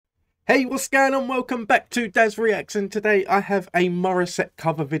Hey, what's going on? Welcome back to Daz Reacts, and today I have a Morissette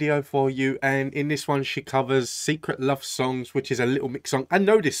cover video for you, and in this one she covers Secret Love Songs, which is a Little Mix song. I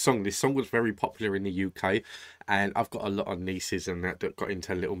know this song was very popular in the UK, and I've got a lot of nieces and that got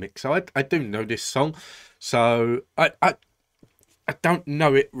into Little Mix, so I do know this song. So I don't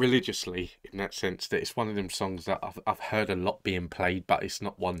know it religiously in that sense, that it's one of them songs that I've heard a lot being played, but it's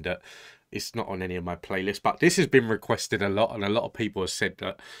not one that it's not on any of my playlists. But this has been requested a lot, and a lot of people have said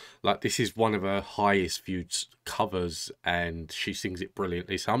that like this is one of her highest viewed covers and she sings it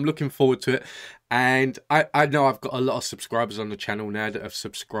brilliantly, so I'm looking forward to it. And I know I've got a lot of subscribers on the channel now that have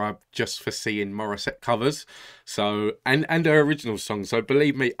subscribed just for seeing Morissette covers, so and her original songs. So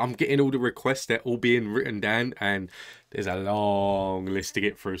believe me, I'm getting all the requests, they're all being written down, and there's a long list to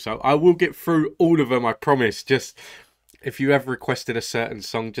get through, so I will get through all of them, I promise. Just if you have requested a certain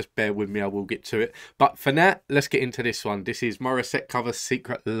song, just bear with me, I will get to it. But for now, let's get into this one. This is Morissette cover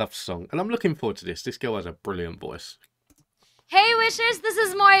Secret Love Song, and I'm looking forward to this. This girl has a brilliant voice. Hey Wishers, this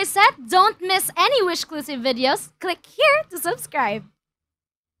is Morissette. Don't miss any Wish-exclusive videos. Click here to subscribe.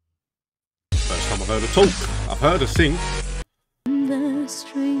 First time I've heard her talk. I've heard her sing. On the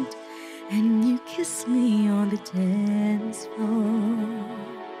street, and you kiss me on the dance floor.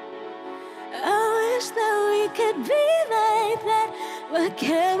 I wish that we could be like that, but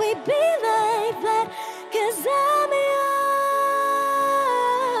can we be like that? 'Cause I'm yours.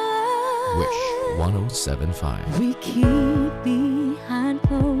 Wish 1075. We keep behind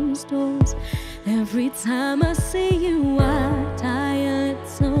closed doors. Every time I see you, I die a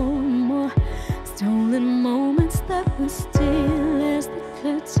little more. Stolen moments that we steal as the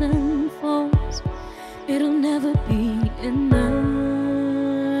curtain falls. It'll never be enough.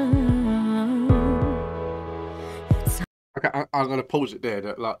 Okay, I'm gonna pause it there.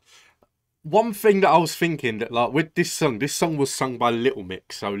 That like one thing that I was thinking, that like with this song was sung by Little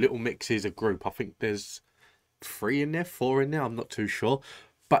Mix. So Little Mix is a group. I think there's 4 in there. I'm not too sure,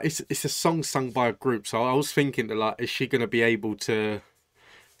 but it's a song sung by a group. So I was thinking that like, is she gonna be able to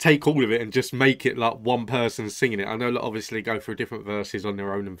take all of it and just make it like one person singing it? I know that obviously go through different verses on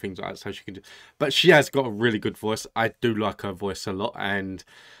their own and things like that, so she can do, but she has got a really good voice. I do like her voice a lot, and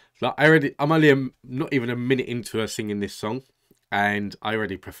like I'm only not even a minute into her singing this song, and I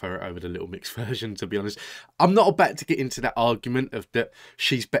already prefer it over the Little Mix version, to be honest. I'm not about to get into that argument of that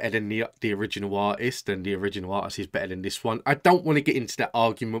she's better than the original artist and the original artist is better than this one. I don't want to get into that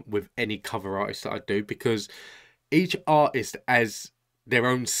argument with any cover artist that I do, because each artist has their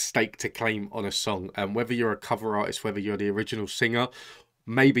own stake to claim on a song, and whether you're a cover artist, whether you're the original singer,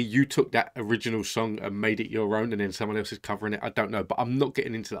 maybe you took that original song and made it your own and then someone else is covering it, I don't know. But I'm not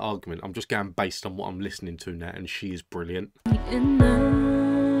getting into the argument, I'm just going based on what I'm listening to now, and she is brilliant.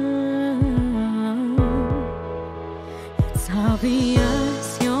 It's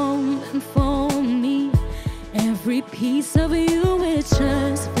obvious you're meant for me. Every piece of you, it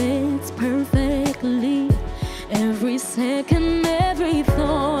just fits perfectly. Every second, every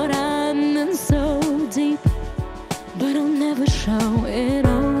thought, I'm in so deep, but I'll never show it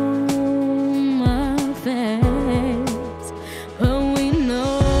on my face. But we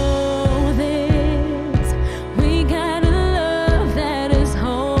know this, we got a love that is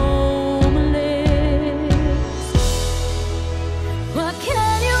homeless. What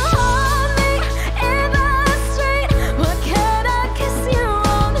can you hold me in the street? What can I kiss you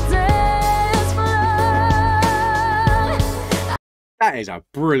on the dance floor? That is a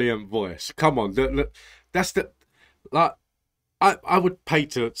brilliant voice. Come on, that's the like. I would pay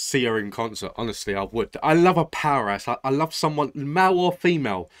to see her in concert. Honestly, I would. I love a powerhouse. I love someone, male or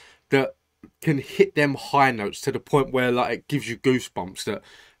female, that can hit them high notes to the point where like it gives you goosebumps.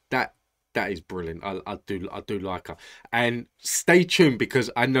 That is brilliant. I do like her. And stay tuned,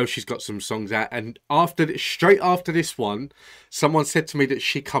 because I know she's got some songs out. And straight after this one, someone said to me that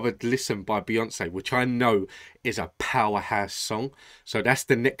she covered "Listen" by Beyonce, which I know is a powerhouse song. So that's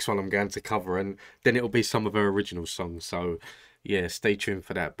the next one I'm going to cover, and then it'll be some of her original songs. So yeah, stay tuned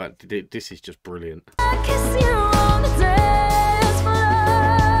for that. But this is just brilliant. I kiss you on the dance floor.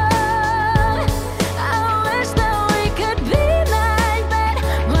 I wish that we could be like that.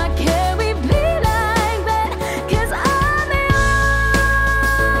 Why can't we be like that? 'Cause I'm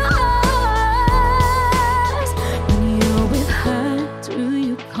yours. When you're with her, do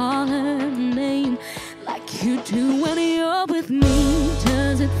you call her name like you do when you're with me?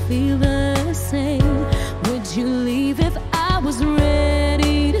 Does it feel the same? Would you leave if I was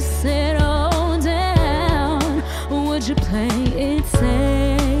ready to settle down? Would you play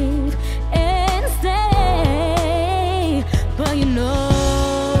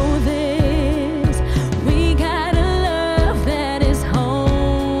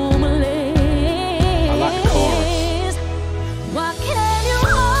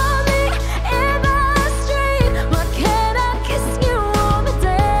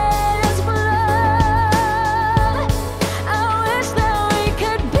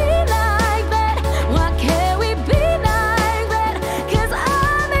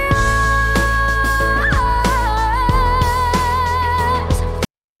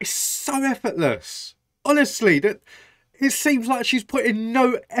effortless. Honestly, that it seems like she's putting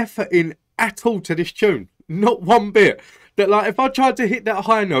no effort in at all to this tune. Not one bit. That, like, if I tried to hit that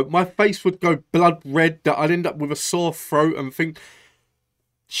high note, my face would go blood red, that I'd end up with a sore throat and think...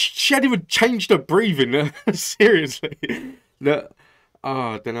 She hadn't even changed her breathing. Seriously. That...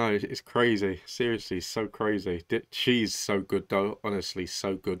 Oh, I don't know. It's crazy. Seriously, so crazy. She's so good, though. Honestly,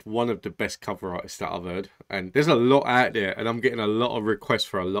 so good. One of the best cover artists that I've heard. And there's a lot out there, and I'm getting a lot of requests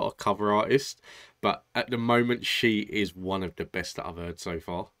for a lot of cover artists. But at the moment, she is one of the best that I've heard so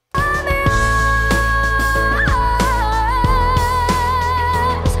far.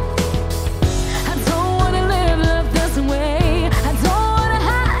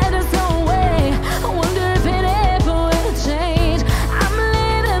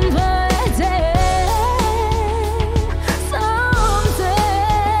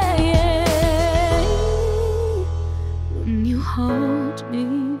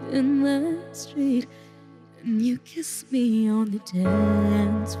 Kiss me on the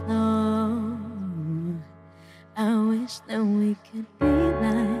dance floor. I wish that we could be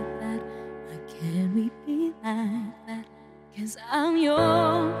like that. Why can't we be like that? 'Cause I'm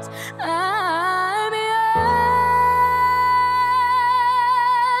yours, I'm yours.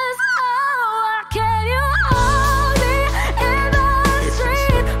 Oh, why can't you hold me in the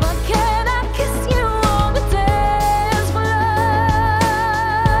street? Why can't I kiss you on the dance floor?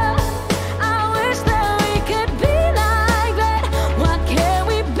 I wish that we could be like that. Why can't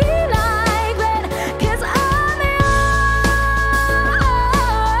we be like that? 'Cause I'm yours.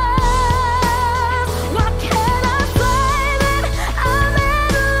 Why can't I say that I'm in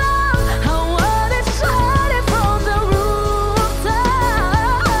love? I wanna shout it from the rooftops.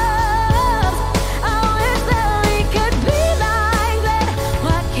 I wish that we could be like that.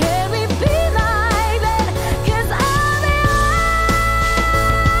 Why can't we be like that? 'Cause I'm yours.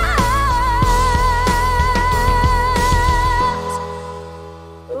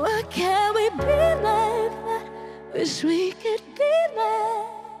 Why can't we be like that? Wish we could be like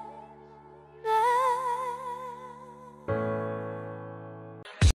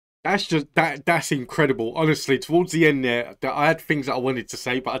that. That's incredible. Honestly, towards the end there, I had things that I wanted to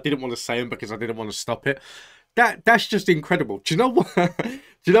say, but I didn't want to say them because I didn't want to stop it. That's just incredible. Do you know what? Do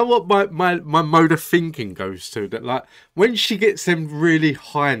you know what my mode of thinking goes to? That, like, when she gets them really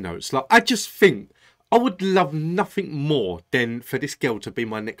high notes, like, I just think I would love nothing more than for this girl to be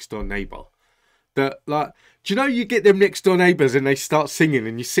my next door neighbour. That, like, do you know, you get them next door neighbours and they start singing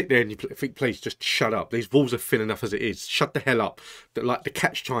and you sit there and you think, please just shut up. These walls are thin enough as it is. Shut the hell up. That, like, the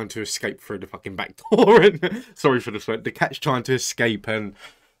cat's trying to escape through the fucking back door. And sorry for the sweat. The cat's trying to escape and,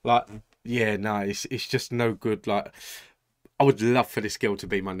 like, yeah, no, it's just no good. Like, I would love for this girl to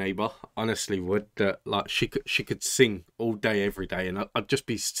be my neighbour. Honestly, would. That, like, she could sing all day, every day, and I'd just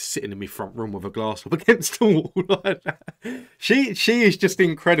be sitting in my front room with a glass up against the wall like that. She is just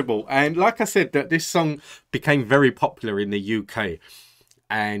incredible, and like I said, that this song became very popular in the UK,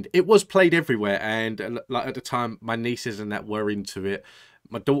 and it was played everywhere. And like at the time, my nieces and that were into it.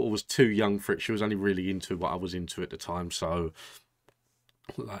 My daughter was too young for it. She was only really into what I was into at the time, so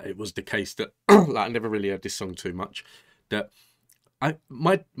like it was the case that like I never really heard this song too much. That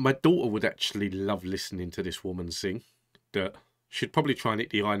my daughter would actually love listening to this woman sing. That she'd probably try and hit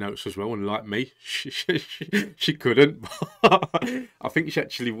the high notes as well, and like me, she couldn't. I think she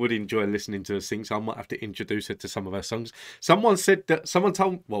actually would enjoy listening to her sing, so I might have to introduce her to some of her songs. Someone said that,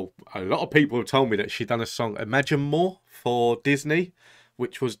 well, a lot of people have told me that she'd done a song, Imagine More, for Disney,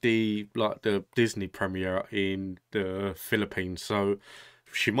 which was the Disney premiere in the Philippines. So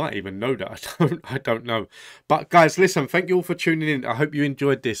she might even know that. I don't know. But guys, listen, thank you all for tuning in. I hope you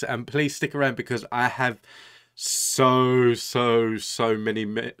enjoyed this, and please stick around because I have so many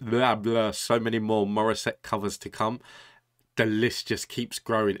more Morissette covers to come. The list just keeps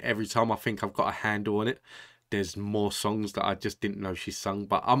growing. Every time I think I've got a handle on it, there's more songs that I just didn't know she sung.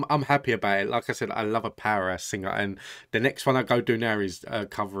 But I'm happy about it. Like I said, I love a powerhouse singer, and the next one I go do now is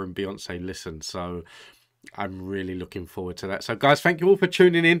covering Beyonce Listen. So I'm really looking forward to that. So guys, thank you all for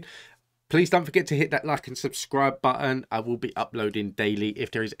tuning in. Please don't forget to hit that like and subscribe button. I will be uploading daily. If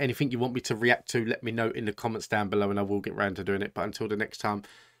there is anything you want me to react to, let me know in the comments down below and I will get round to doing it. But until the next time,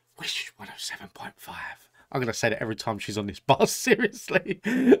 Wish 107.5. I'm going to say that every time she's on this bus, seriously.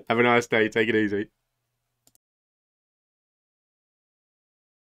 Have a nice day. Take it easy.